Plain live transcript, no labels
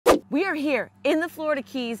We are here in the Florida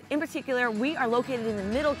Keys. In particular, we are located in the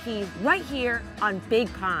Middle Keys right here on Big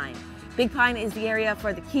Pine. Big Pine is the area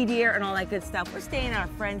for the key deer and all that good stuff. We're staying at our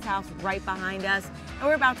friend's house right behind us, and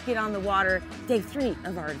we're about to get on the water, day 3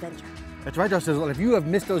 of our adventure. That's right, Darcizzle. If you have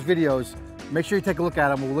missed those videos, make sure you take a look at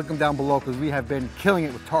them. We'll link them down below because we have been killing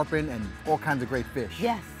it with tarpon and all kinds of great fish.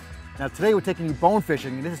 Yes. Now today we're taking you bone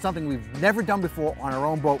fishing, and this is something we've never done before on our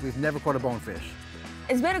own boat. We've never caught a bonefish.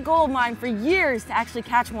 It's been a goal of mine for years to actually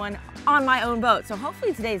catch one on my own boat, so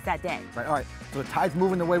hopefully today's that day. Right, all right, so the tide's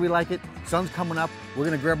moving the way we like it, sun's coming up, we're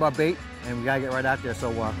gonna grab our bait, and we gotta get right out there, so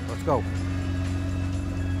let's go.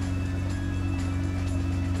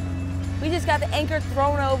 We just got the anchor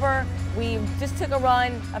thrown over. We just took a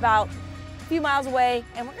run about a few miles away,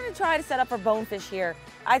 and we're gonna try to set up for bonefish here.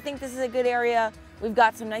 I think this is a good area. We've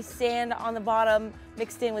got some nice sand on the bottom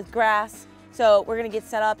mixed in with grass, so we're gonna get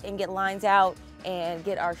set up and get lines out and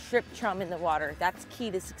get our shrimp chum in the water. That's key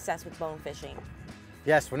to success with bone fishing.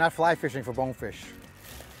 Yes, we're not fly fishing for bonefish.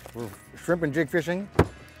 We're shrimp and jig fishing.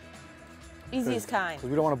 Easiest kind. Because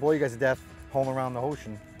we don't want to bore you guys to death pulling around the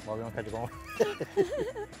ocean while we don't catch a bone.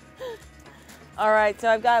 All right, so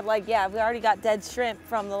I've got we already got dead shrimp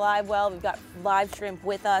from the live well. We've got live shrimp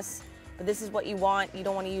with us, but this is what you want. You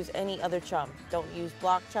don't want to use any other chum. Don't use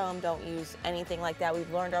block chum, don't use anything like that.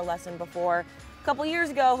 We've learned our lesson before. A couple years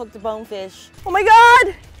ago, hooked a bonefish. Oh my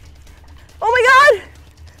God! Oh my God!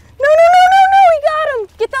 No, we got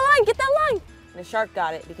him! Get that line, get that line! And the shark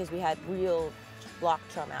got it because we had real block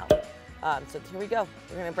chum out. So here we go.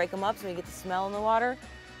 We're gonna break them up so we get the smell in the water,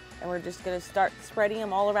 and we're just gonna start spreading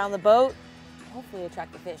them all around the boat. Hopefully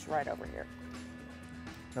attract the fish right over here.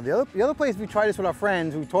 Now the other place we tried this with our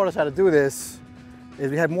friends who taught us how to do this is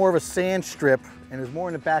we had more of a sand strip, and it was more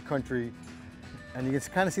in the backcountry. And you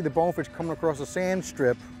can kind of see the bonefish coming across the sand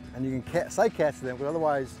strip, and you can sight cast them, but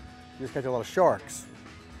otherwise you just catch a lot of sharks.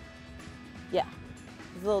 Yeah,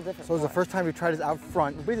 it's a little different. So it's the first time we tried this out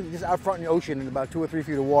front. We're basically just out front in the ocean in about 2 or 3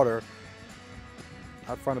 feet of water.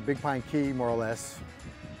 Out front of Big Pine Key, more or less.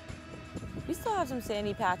 We still have some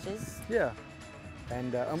sandy patches. Yeah.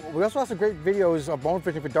 And we also have some great videos of bone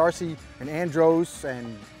fishing for Darcy and Andros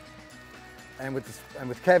and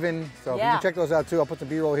with Kevin, so you can check those out too. I'll put some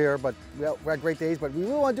B-roll here, but we had great days, but we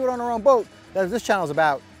really want to do it on our own boat. That's what this channel's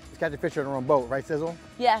about, is catching fish on our own boat, right, Sizzle?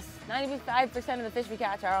 Yes, 95% of the fish we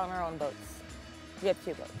catch are on our own boats. We have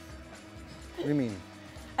 2 boats. What do you mean?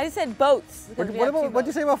 I just said boats. What'd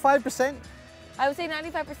you say about 5%? I would say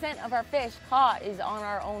 95% of our fish caught is on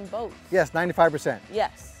our own boats. Yes, 95%.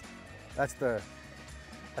 Yes. That's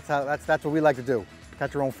what we like to do,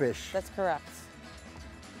 catch our own fish. That's correct.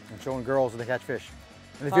 And showing girls that they catch fish.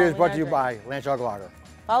 And this video is brought to you by Lantana.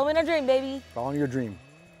 Following our dream, baby. Following your dream.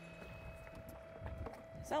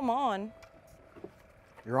 Something on.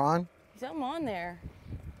 You're on? Something on there.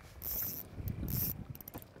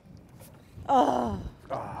 Oh.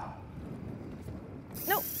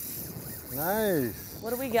 Nope. Nice. What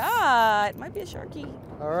do we got? Might be a sharky.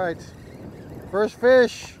 All right. First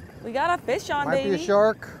fish. We got a fish on, baby. Might be a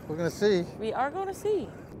shark. We're going to see. We are going to see.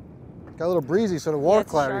 Got a little breezy, so the water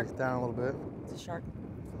clarity's down a little bit. It's a shark.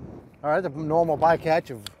 All right, the normal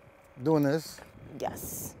bycatch of doing this.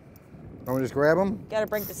 Yes. Want me to just grab him? Gotta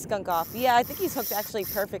break the skunk off. Yeah, I think he's hooked actually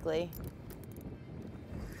perfectly.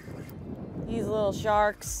 These little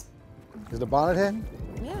sharks. Is the bonnet head?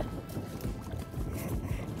 Yeah.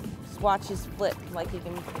 Just watch his flip, like he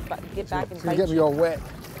can get back and bite you. Get me all wet.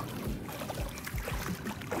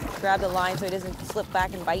 Grab the line so he doesn't slip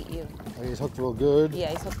back and bite you. Oh, he's hooked real good.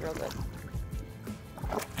 Yeah, he's hooked real good.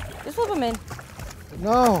 Just flip him in.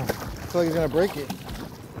 No, I feel like he's gonna break it.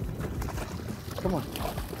 Come on.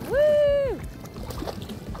 Woo!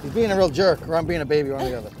 He's being a real jerk, or I'm being a baby, one or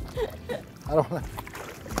the other. I don't know.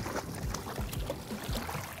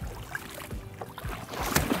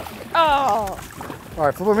 Oh! All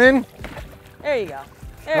right, flip him in. There you go.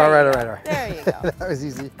 All right. There you go. That was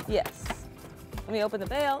easy. Yes. Let me open the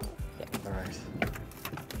bail. Okay. All right.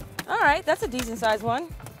 All right, that's a decent sized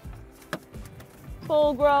one.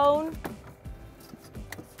 Full grown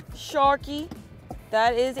sharky.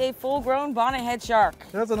 That is a full grown bonnet head shark.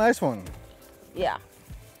 That's a nice one. Yeah.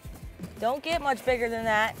 Don't get much bigger than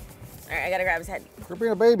that. All right, I gotta grab his head. Quit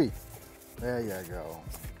being a baby. There you go.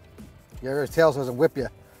 Yeah, his tail so it doesn't whip you.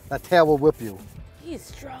 That tail will whip you. He is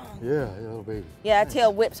strong. Yeah, little baby. Yeah, that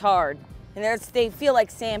tail whips hard. And they feel like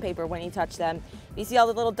sandpaper when you touch them. You see all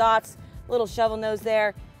the little dots, little shovel nose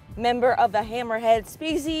there. Member of the hammerhead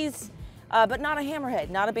species, but not a hammerhead,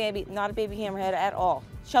 not a baby hammerhead at all.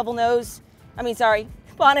 Shovel nose,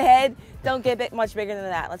 bonnet head. Don't get much bigger than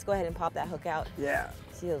that. Let's go ahead and pop that hook out. Yeah.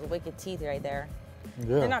 See those wicked teeth right there.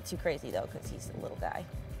 Yeah. They're not too crazy though, because he's a little guy.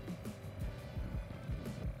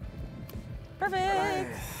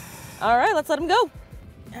 Perfect. All right, let's let him go.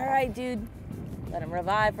 All right, dude. Let him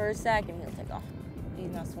revive for a sec and he'll take off.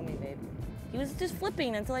 He's not swimming, babe. He was just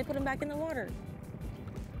flipping until I put him back in the water.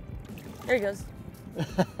 There he goes.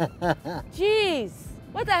 Jeez,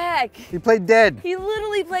 what the heck? He played dead. He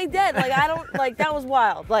literally played dead. Like, I don't, like, that was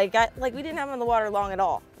wild. Like, we didn't have him in the water long at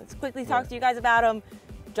all. Let's quickly talk to you guys about him,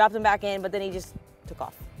 dropped him back in, but then he just took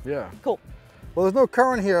off. Yeah. Cool. Well, there's no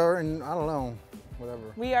current here, and I don't know,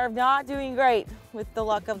 whatever. We are not doing great with the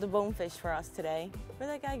luck of the bonefish for us today.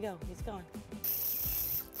 Where'd that guy go? He's gone.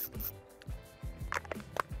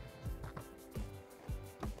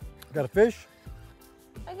 Got a fish?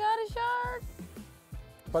 I got a shark.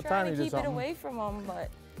 About time you Trying to did keep it something. away from him, but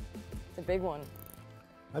it's a big one.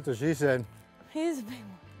 That's what she said. He's a big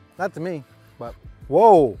one. Not to me, but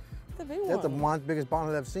whoa. It's a big That's the one. biggest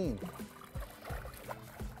bonnet I've seen.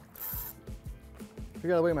 You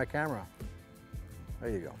got away my camera. There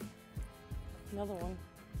you go. Another one.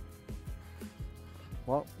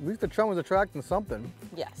 Well, at least the chum was attracting something.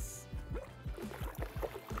 Yes.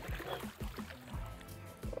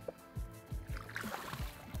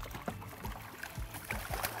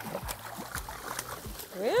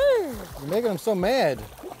 Really? You're making him so mad.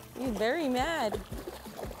 He's very mad.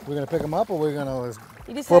 We're gonna pick him up, or we're gonna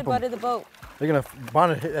He just flip him? headbutted the boat. You're gonna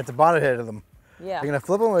bonnet. That's a bonnet head of them. Yeah. You're gonna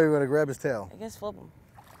flip him, or you're gonna grab his tail. I guess flip him.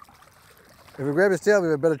 If we grab his tail, we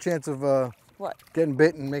have a better chance of What? getting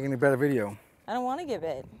bit and making a better video. I don't want to get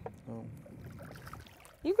bit. Oh.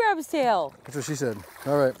 You grab his tail. That's what she said.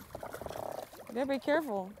 All right. You gotta be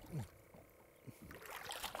careful.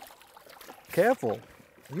 Careful.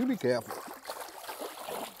 You be careful.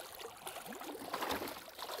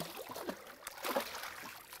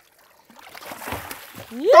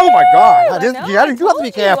 Yeah, Oh my God! I You know, have I to told be you,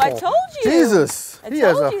 I careful. told you. Jesus. I He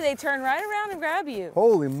has told a- you they turn right around and grab you.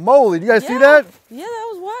 Holy moly! Do you guys see Yeah. that? Yeah, that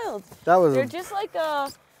was wild. That was. They're just like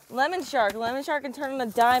a lemon shark. A lemon shark can turn on a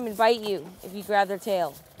dime and bite you if you grab their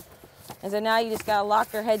tail. And so now you just gotta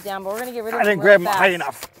lock their head down, but we're gonna get rid of I him didn't real grab him high fast.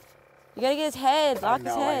 enough. You gotta get his head, lock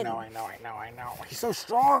his head. I know. He's so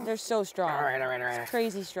strong. They're so strong. All right. It's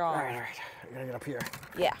crazy strong. All right. I gotta get up here.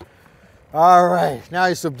 Yeah, All right. Now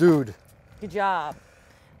he's subdued. good job.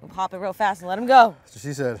 We'll pop it real fast and let him go. That's what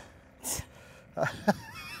she said. That's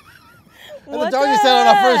What what the Darcy said on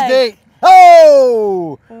our first heck? date.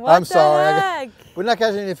 Oh! What I'm the sorry. heck? We're not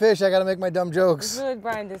catching any fish. I gotta make my dumb This jokes. is what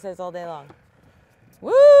Brian just says all day long.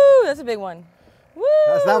 Woo! That's a big one. Woo!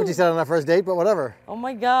 That's not what you said on our first date, but whatever. Oh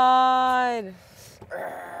my God.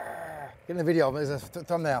 Get in the video. There's a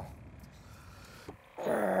thumbnail.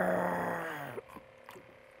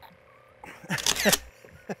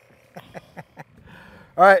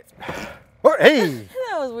 All right. Oh, hey!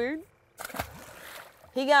 That was weird.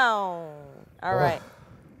 He gone. All right.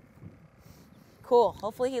 Cool.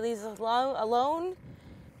 Hopefully he leaves us alone.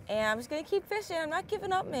 And I'm just gonna keep fishing. I'm not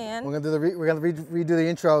giving up, man. We're gonna redo the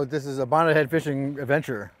intro. This is a bonnet head fishing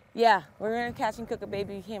adventure. Yeah, we're gonna catch and cook a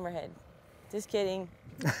baby hammerhead. Just kidding.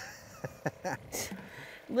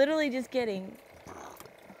 Literally just kidding.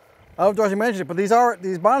 I don't know if Darcy mentioned it, but these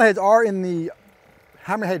bonnet heads are in the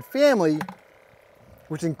hammerhead family,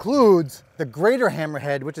 which includes the greater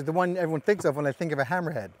hammerhead, which is the one everyone thinks of when they think of a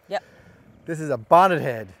hammerhead. Yep. This is a bonnet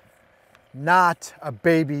head, not a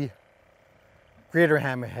baby greater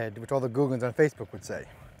hammerhead, which all the Googans on Facebook would say.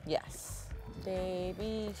 Yes.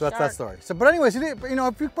 Baby So that's that story. So, but anyways, you know,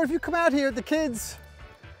 if you come out here with the kids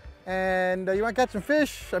and you want to catch some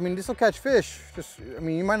fish, I mean, this will catch fish. I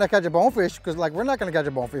mean, you might not catch a bonefish because, like, we're not going to catch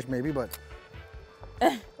a bonefish, maybe, but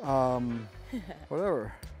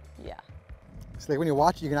whatever. Yeah. It's like when you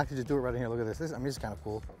watch it, you can actually just do it right in here. Look at this. I mean, it's kind of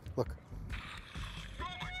cool. Look.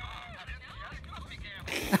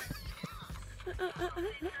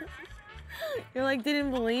 You're like,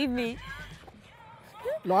 didn't believe me.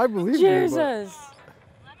 No, I believe you. but- Jesus.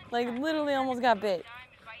 Like, literally almost got bit.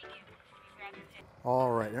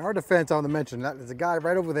 All right, in our defense, I want to mention that there's a guy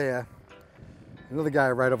right over there, another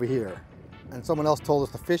guy right over here, and someone else told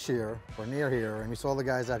us to fish here, or near here, and we saw the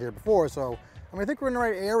guys out here before, so, I mean, I think we're in the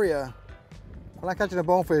right area. We're not catching a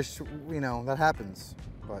bonefish, you know, that happens,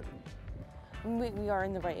 but We are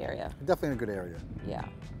in the right area. definitely in a good area. Yeah.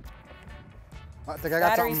 I think I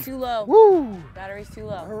got Battery's something. too low. Woo! Battery's too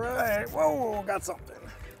All low. right, whoa, got something.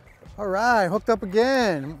 All right, hooked up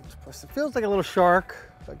again. It feels like a little shark,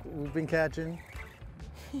 like we've been catching.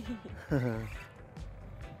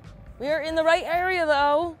 We are in the right area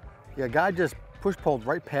though. Yeah, guy just push-pulled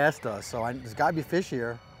right past us, so there's gotta be fish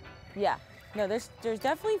here. Yeah. No, there's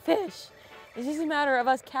definitely fish. It's just a matter of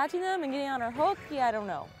us catching them and getting on our hook. Yeah, I don't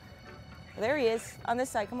know. There he is on this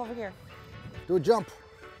side. Come over here. Do a jump.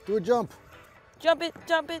 Do a jump. Jump it,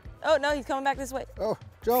 jump it. Oh no, he's coming back this way. Oh,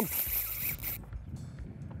 jump.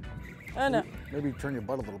 Oh no. Maybe turn your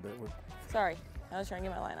butt a little bit. Sorry, I was trying to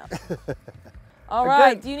get my line out. All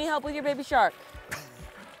right, do you need help with your baby shark?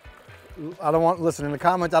 I don't want, listen, in the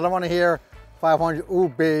comments, I don't want to hear 500, ooh,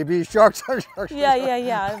 baby shark, shark, shark.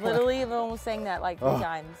 Yeah. Literally, everyone was saying that like 3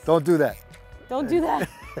 times. Don't do that. Don't do that.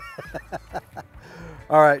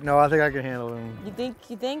 All right, no, I think I can handle him. You think?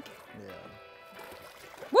 Yeah.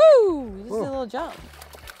 Woo! You just did a little jump.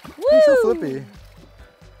 Woo! He's so flippy.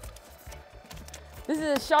 This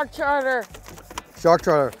is a shark charter. Shark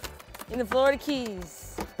charter. In the Florida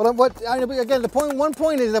Keys. But again, one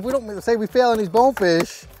point is if we don't, say we fail on these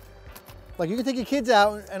bonefish, like you can take your kids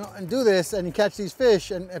out and do this and you catch these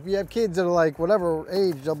fish, and if you have kids that are like whatever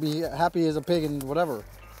age, they'll be happy as a pig and whatever.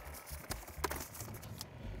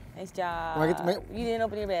 Nice job. You didn't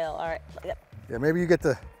open your bail. All right. Yep. Yeah, maybe you get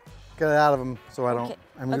to get it out of them so I don't.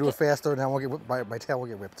 I'm gonna do it faster, and I won't get whipped. My tail will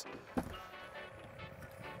get whipped.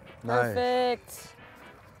 Perfect. Nice.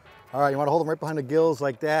 All right, you want to hold them right behind the gills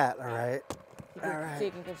like that. All right. All right. So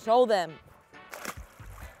you can control them.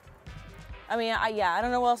 I mean, yeah, I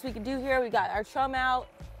don't know what else we can do here. We got our chum out,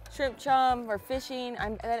 shrimp chum. We're fishing.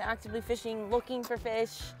 I'm actively fishing, looking for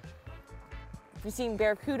fish. We've seen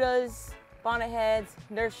barracudas, bonnetheads,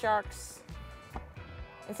 nurse sharks,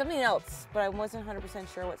 and something else, but I wasn't 100%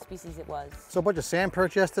 sure what species it was. So a bunch of sand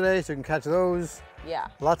perch yesterday, so you can catch those. Yeah.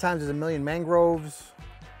 A lot of times there's a million mangroves,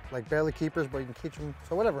 like barely keepers, but you can catch them,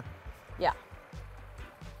 so whatever. Yeah.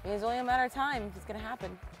 It's only a matter of time if it's gonna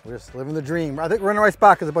happen. We're just living the dream. I think we're in the right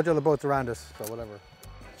spot because a bunch of other boats around us, so whatever.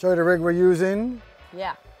 Show you the rig we're using.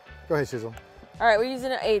 Yeah. Go ahead, Sizzle. All right, we're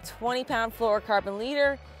using a 20-pound fluorocarbon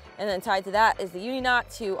leader, and then tied to that is the uni knot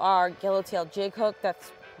to our yellowtail jig hook.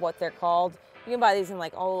 That's what they're called. You can buy these in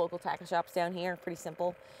like all the local tackle shops down here, pretty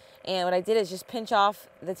simple. And what I did is just pinch off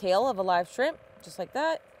the tail of a live shrimp, just like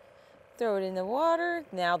that. Throw it in the water.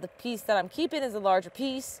 Now the piece that I'm keeping is a larger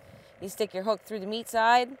piece. You stick your hook through the meat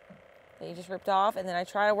side that you just ripped off, and then I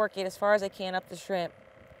try to work it as far as I can up the shrimp,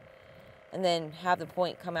 and then have the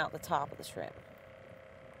point come out the top of the shrimp.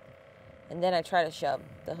 And then I try to shove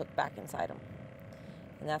the hook back inside them.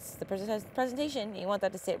 And that's the presentation. You want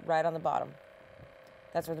that to sit right on the bottom.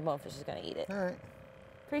 That's where the bonefish is going to eat it. All right.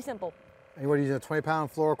 Pretty simple. And what are you using, a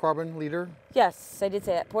 20-pound fluorocarbon leader? Yes, I did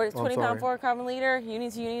say that. 20-pound fluorocarbon leader. Uni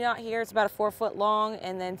to uni knot here. It's about a 4 foot long,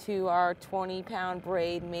 and then to our 20-pound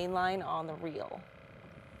braid main line on the reel.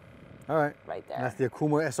 All right. Right there. And that's the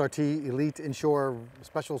Akuma SRT Elite Inshore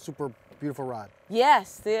Special Super Beautiful Rod.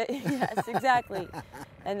 Yes, yes, exactly.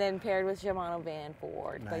 And then paired with Shimano Van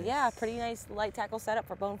forward. Nice. But yeah, pretty nice light tackle setup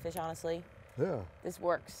for bonefish, honestly. Yeah. This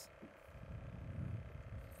works.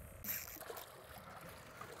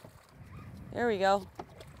 There we go.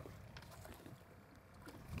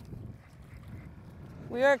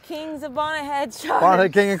 We are kings of bonnethead sharks.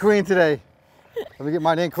 Bonnethead king and queen today. Let me get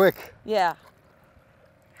mine in quick. Yeah.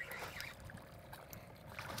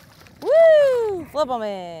 Woo! Flip him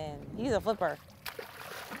in. He's a flipper.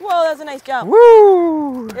 Whoa, that's a nice jump.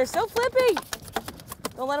 Woo! They're so flippy.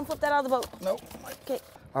 Don't let them flip that out of the boat. Nope. Okay.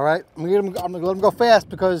 All right, I'm gonna let them go fast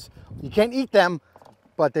because you can't eat them,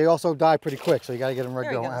 but they also die pretty quick, so you gotta get them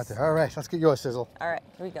ready going out there. All right, let's get yours, Sizzle. All right,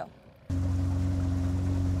 here we go.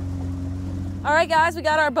 All right, guys, we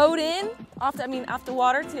got our boat in off the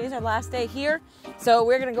water. Today's our last day here, so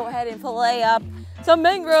we're gonna go ahead and fillet up some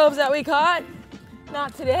mangroves that we caught.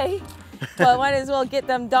 Not today, but might as well get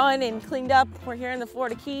them done and cleaned up. We're here in the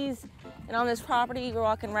Florida Keys, and on this property, we're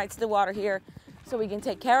walking right to the water here, so we can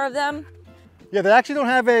take care of them. Yeah, they actually don't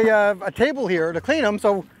have a table here to clean them,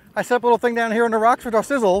 so I set up a little thing down here on the rocks for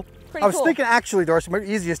Darcizzle. I was thinking actually, Darcy, maybe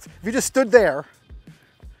easiest, if you just stood there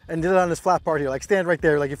and did it on this flat part here, like stand right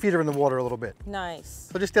there, like your feet are in the water a little bit. Nice.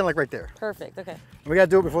 So just stand like right there. Perfect, okay. And we gotta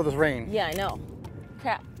do it before this rain. Yeah, I know.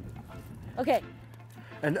 Crap. Okay.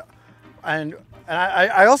 And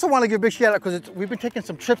I also want to give a big shout out because we've been taking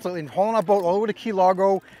some trips lately and hauling our boat all over to Key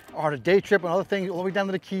Largo on a day trip and other things all the way down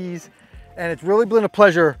to the Keys. And it's really been a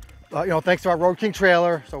pleasure. You know, thanks to our Road King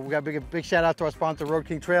trailer. So we got a big shout out to our sponsor, Road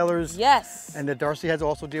King Trailers. Yes. And that Darcy has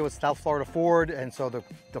also deal with South Florida Ford. And so the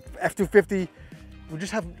F-250, we're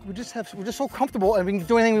just so comfortable and we can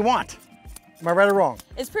do anything we want. Am I right or wrong?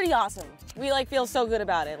 It's pretty awesome. We like feel so good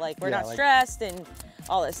about it. Like we're not stressed and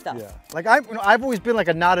all this stuff. Yeah. Like I've always been like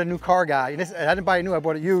a not a new car guy. I didn't buy it new, I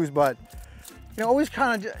bought it used, but you know, always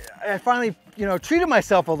kind of, I finally, you know, treated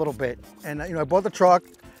myself a little bit. And you know, I bought the truck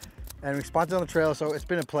and we sponsored on the trail, so it's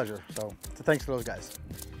been a pleasure. So thanks to those guys.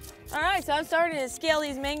 All right, so I'm starting to scale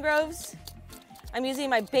these mangroves. I'm using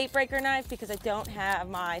my bait breaker knife because I don't have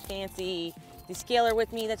my fancy descaler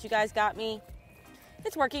with me that you guys got me.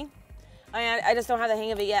 It's working. I just don't have the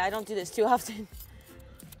hang of it yet. I don't do this too often.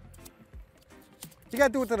 You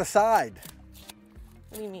gotta do it to the side.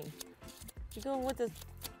 What do you mean? You're going with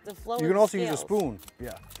the flow. You can also use a spoon.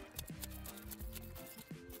 Yeah.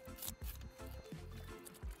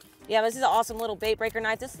 Yeah, this is an awesome little bait breaker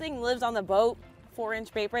knife. This thing lives on the boat,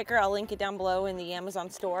 4-inch bait breaker. I'll link it down below in the Amazon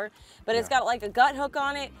store. But it's got like a gut hook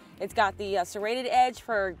on it. It's got the serrated edge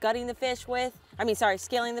for gutting the fish with. I mean, sorry,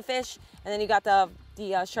 scaling the fish. And then you got the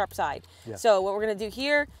sharp side. Yeah. So what we're gonna do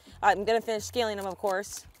here, I'm gonna finish scaling them, of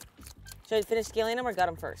course. Should I finish scaling them or gut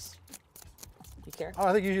them first? Do you care? Oh,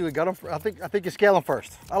 I think you usually gut them. I think you scale them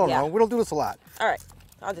first. I don't know. We don't do this a lot. All right,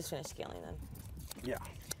 I'll just finish scaling them. Yeah.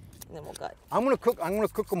 And then we'll gut. I'm gonna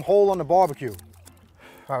cook them whole on the barbecue.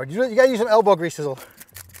 All right, you gotta use some elbow grease, Sizzle.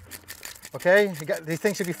 Okay, these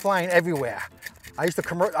things should be flying everywhere. I used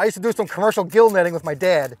to do some commercial gill netting with my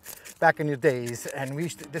dad back in the days, and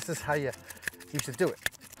this is how you used to do it.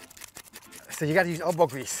 So you gotta use elbow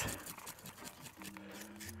grease.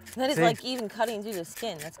 That is like even cutting through the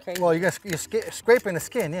skin. That's crazy. Well, you're scraping the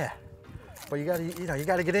skin, yeah. But you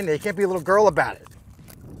gotta get in there. You can't be a little girl about it.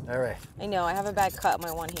 All right. I know, I have a bad cut in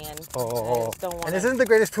my one hand. Oh. And this isn't the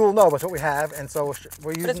greatest tool, no, but it's what we have, and so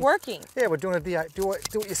we're using. But it's working. Yeah, we're doing it. Do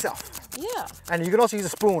it yourself. Yeah. And you can also use a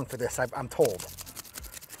spoon for this, I'm told.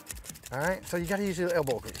 All right. So you got to use your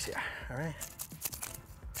elbow grease here. All right.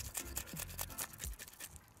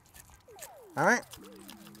 All right.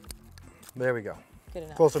 There we go. Good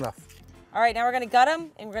enough. Close enough. All right, now we're gonna gut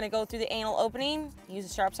them, and we're gonna go through the anal opening. Use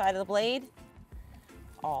the sharp side of the blade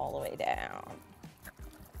all the way down.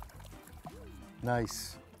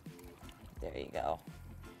 Nice. There you go.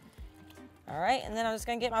 All right, and then I'm just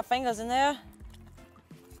gonna get my fingers in there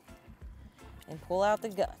and pull out the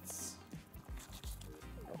guts.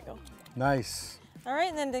 There we go. Nice. All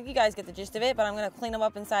right, and then you guys get the gist of it, but I'm gonna clean them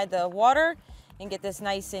up inside the water and get this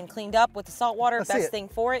nice and cleaned up with the salt water. Best thing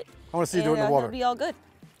for it. I wanna see you do it in the water. It'll be all good.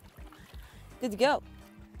 Good to go.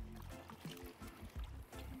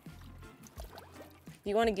 Do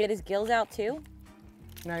you wanna get his gills out too?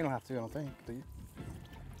 No, you don't have to, I don't think, do you?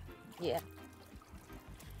 Yeah.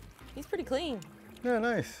 He's pretty clean. Yeah,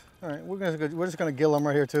 nice. All right, we're just gonna gill them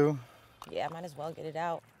right here too. Yeah, might as well get it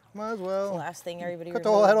out. Might as well. It's the last thing everybody Cut the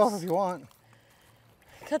whole head off if you want.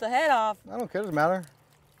 Cut the head off. I don't care, doesn't matter.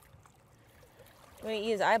 I'm gonna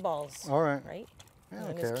eat his eyeballs. All right. Right? Yeah, I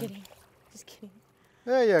don't care. Just kidding. Just kidding.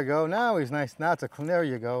 There you go. Now he's nice. Now it's clean. There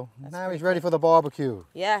you go. Now he's ready for the barbecue.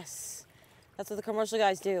 Yes. That's what the commercial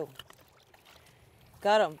guys do.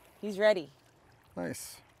 Got him. He's ready.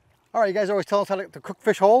 Nice. All right, you guys always tell us how to cook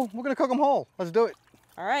fish whole. We're gonna cook them whole. Let's do it.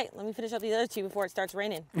 All right, let me finish up the other two before it starts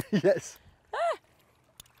raining. Yes.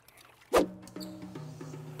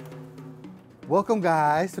 Welcome,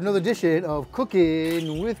 guys, to another edition of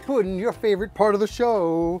Cooking with Puddin', your favorite part of the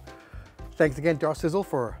show. Thanks again, Darcizzle,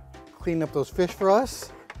 for cleaning up those fish for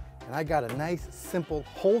us. And I got a nice, simple,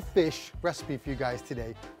 whole fish recipe for you guys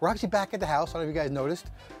today. We're actually back at the house. I don't know if you guys noticed,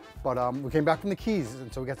 but we came back from the Keys,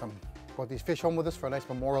 and so we brought these fish home with us for a nice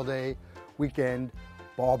Memorial Day weekend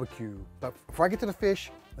barbecue. But before I get to the fish,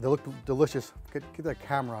 they look delicious. Get that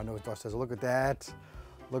camera on those, Darcizzle. Look at that.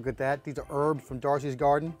 Look at that. These are herbs from Darcy's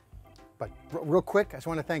garden. But real quick, I just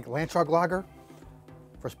want to thank Lantana Lager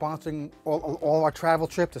for sponsoring all our travel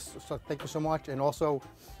trips. So thank you so much. And also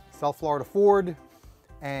South Florida Ford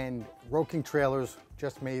and Road King Trailers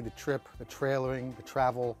just made the trip, the trailering, the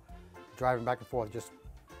travel, driving back and forth, just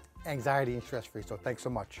anxiety and stress free. So thanks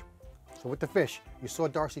so much. So with the fish, you saw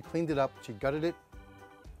Darcy cleaned it up. She gutted it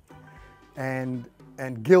and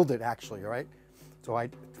gilled it actually, all right? So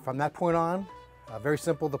from that point on, very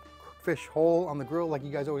simple, the fish whole on the grill like you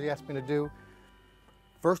guys always ask me to do.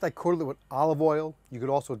 First I coated it with olive oil. You could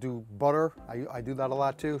also do butter. I do that a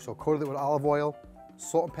lot too. So coated it with olive oil,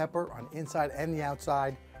 salt and pepper on the inside and the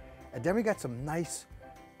outside. And then we got some nice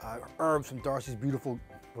herbs from Darcy's beautiful,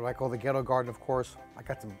 what I call the ghetto garden, of course. I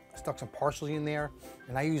stuck some parsley in there,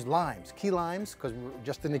 and I used limes, key limes, because we're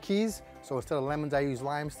just in the Keys. So instead of lemons, I use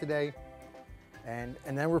limes today. And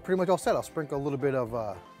then we're pretty much all set. I'll sprinkle a little bit of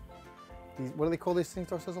what do they call these things,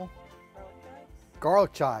 Darcizzle?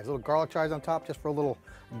 Garlic chives, little garlic chives on top just for a little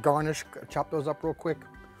garnish. Chop those up real quick.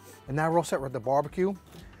 And now we're all set with the barbecue.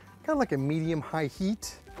 Kind of like a medium-high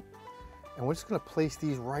heat. And we're just gonna place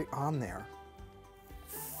these right on there.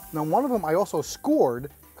 Now one of them I also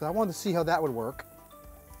scored because I wanted to see how that would work.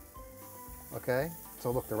 Okay,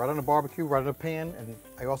 so look, they're right on the barbecue, right in the pan. And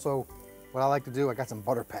I also, what I like to do, I got some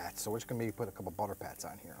butter pats. So we're just gonna maybe put a couple butter pats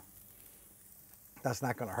on here. That's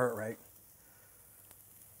not gonna hurt, right?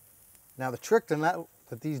 Now the trick to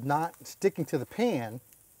these not sticking to the pan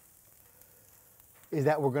is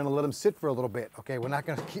that we're gonna let them sit for a little bit, okay? We're not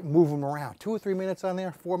gonna keep moving them around. 2 or 3 minutes on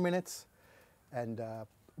there, 4 minutes, and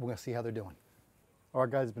we're gonna see how they're doing. All right,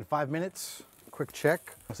 guys, it's been 5 minutes. Quick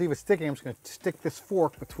check. I'll see if it's sticking. I'm just gonna stick this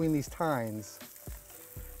fork between these tines.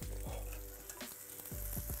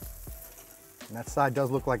 And that side does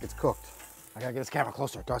look like it's cooked. I gotta get this camera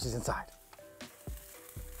closer. Darcy's inside.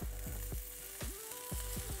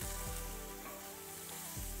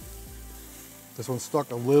 This one's stuck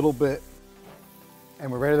a little bit, and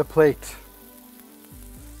we're ready to plate.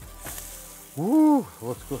 Woo,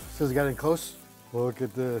 looks good. Says got in close. Look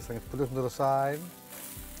at this. I can put this one to the side.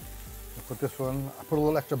 I'll put this one. I put a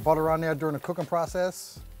little extra butter on there during the cooking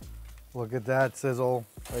process. Look at that sizzle.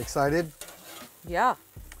 Are you excited? Yeah.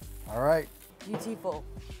 All right. Beautiful.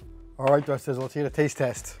 All right, Darcizzle, let's get a taste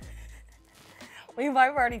test. We might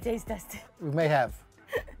have already taste tested. We may have.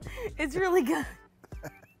 It's really good.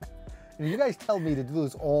 You guys tell me to do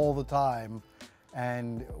this all the time,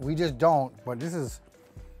 and we just don't, but this is,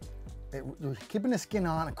 keeping the skin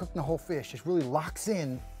on and cooking the whole fish just really locks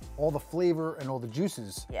in all the flavor and all the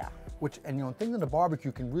juices. Yeah. Which, and you know, things on the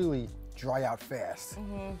barbecue can really dry out fast.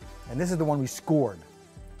 And this is the one we scored.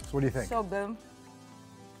 So what do you think? So good.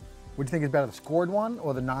 What do you think is better, the scored one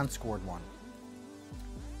or the non-scored one?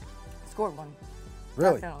 Scored one.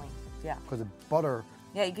 Really? Definitely, yeah. Because the butter.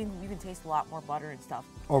 Yeah, you can taste a lot more butter and stuff.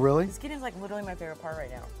 Oh, really? The skin is like literally my favorite part right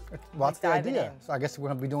now. Well, that's the diving idea. in. So I guess we're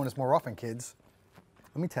gonna be doing this more often, kids.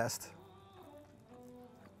 Let me test.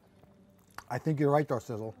 I think you're right,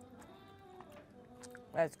 Darcizzle.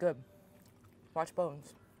 That's good. Watch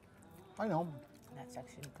bones. I know. In that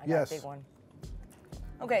section. I Yes. got a big one.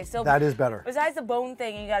 Okay, so That is better. besides the bone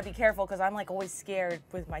thing, you gotta be careful because I'm like always scared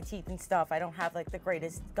with my teeth and stuff. I don't have like the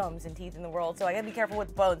greatest gums and teeth in the world, so I gotta be careful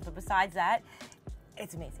with bones. But besides that,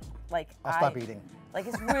 it's amazing. Like I'll stop eating. Like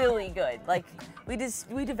it's really good. Like we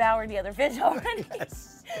devoured the other fish already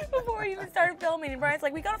before we even started filming. And Brian's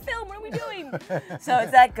like, "We gotta film. What are we doing?" So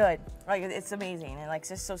it's that good. Like it's amazing and like it's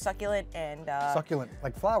just so succulent and succulent,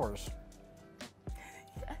 like flowers.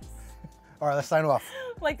 Yes. All right, let's sign off.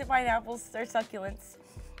 Like the pineapples, they're succulents.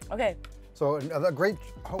 Okay. So a great.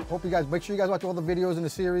 Hope you guys make sure you guys watch all the videos in the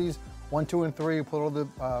series 1, 2, and 3. We'll put all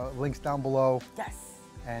the links down below. Yes.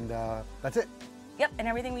 And that's it. Yep, and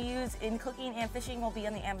everything we use in cooking and fishing will be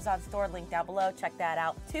on the Amazon store, link down below. Check that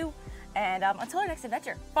out too. And until our next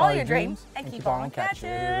adventure, follow your dreams and keep on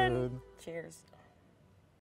catching. Cheers.